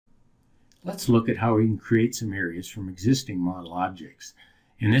Let's look at how we can create some areas from existing model objects.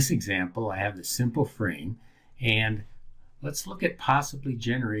 In this example, I have the simple frame, and let's look at possibly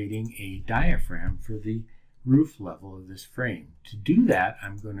generating a diaphragm for the roof level of this frame. To do that,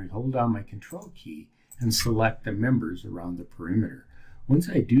 I'm going to hold down my control key and select the members around the perimeter. Once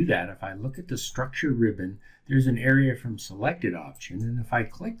I do that, if I look at the structure ribbon, there's an area from selected option, and if I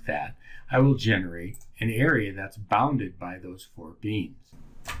click that, I will generate an area that's bounded by those 4 beams.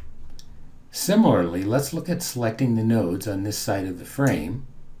 Similarly, let's look at selecting the nodes on this side of the frame.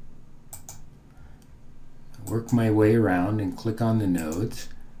 Work my way around and click on the nodes.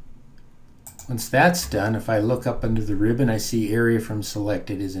 Once that's done, if I look up under the ribbon, I see area from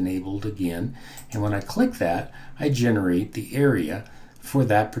selected is enabled again. And when I click that, I generate the area for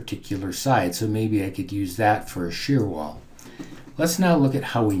that particular side. So maybe I could use that for a shear wall. Let's now look at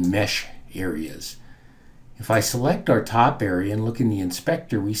how we mesh areas. If I select our top area and look in the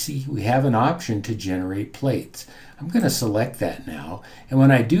inspector, we see we have an option to generate plates. I'm going to select that now, and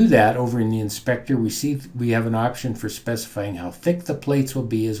when I do that over in the inspector, we see we have an option for specifying how thick the plates will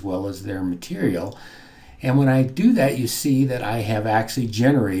be as well as their material. And when I do that, you see that I have actually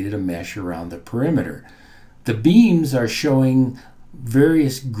generated a mesh around the perimeter. The beams are showing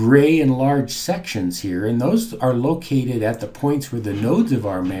various gray and large sections here, and those are located at the points where the nodes of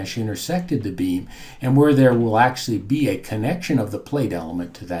our mesh intersected the beam and where there will actually be a connection of the plate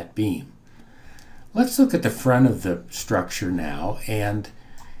element to that beam. Let's look at the front of the structure now and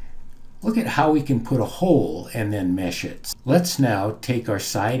look at how we can put a hole and then mesh it. Let's now take our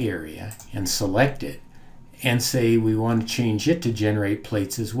side area and select it and say we want to change it to generate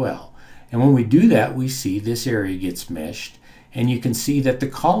plates as well. And when we do that, we see this area gets meshed, and you can see that the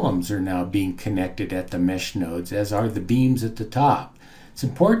columns are now being connected at the mesh nodes, as are the beams at the top. It's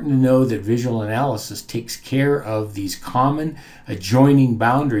important to know that VisualAnalysis takes care of these common adjoining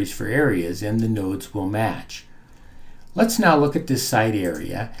boundaries for areas, and the nodes will match. Let's now look at this side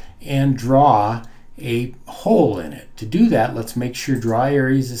area and draw a hole in it. To do that, let's make sure Draw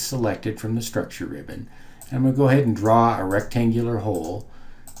Areas is selected from the structure ribbon. And I'm going to go ahead and draw a rectangular hole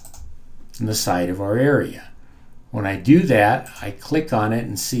in the side of our area. When I do that, I click on it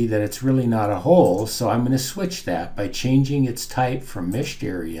and see that it's really not a hole, so I'm going to switch that by changing its type from meshed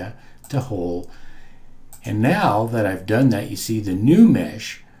area to hole. And now that I've done that, you see the new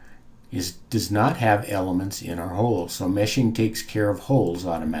mesh does not have elements in our hole, so meshing takes care of holes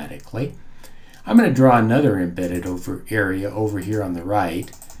automatically. I'm going to draw another embedded area over here on the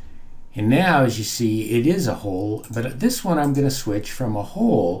right. And now, as you see, it is a hole, but this one I'm going to switch from a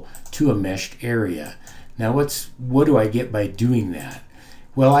hole to a meshed area. Now what do I get by doing that?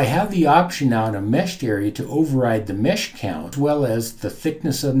 Well, I have the option now in a meshed area to override the mesh count as well as the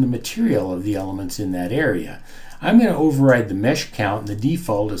thickness of the material of the elements in that area. I'm going to override the mesh count, and the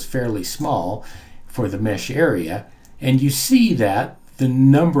default is fairly small for the mesh area. And you see that the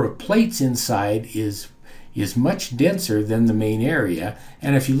number of plates inside is much denser than the main area.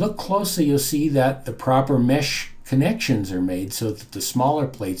 And if you look closely, you'll see that the proper mesh connections are made so that the smaller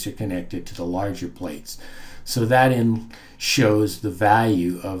plates are connected to the larger plates. So that shows the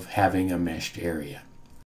value of having a meshed area.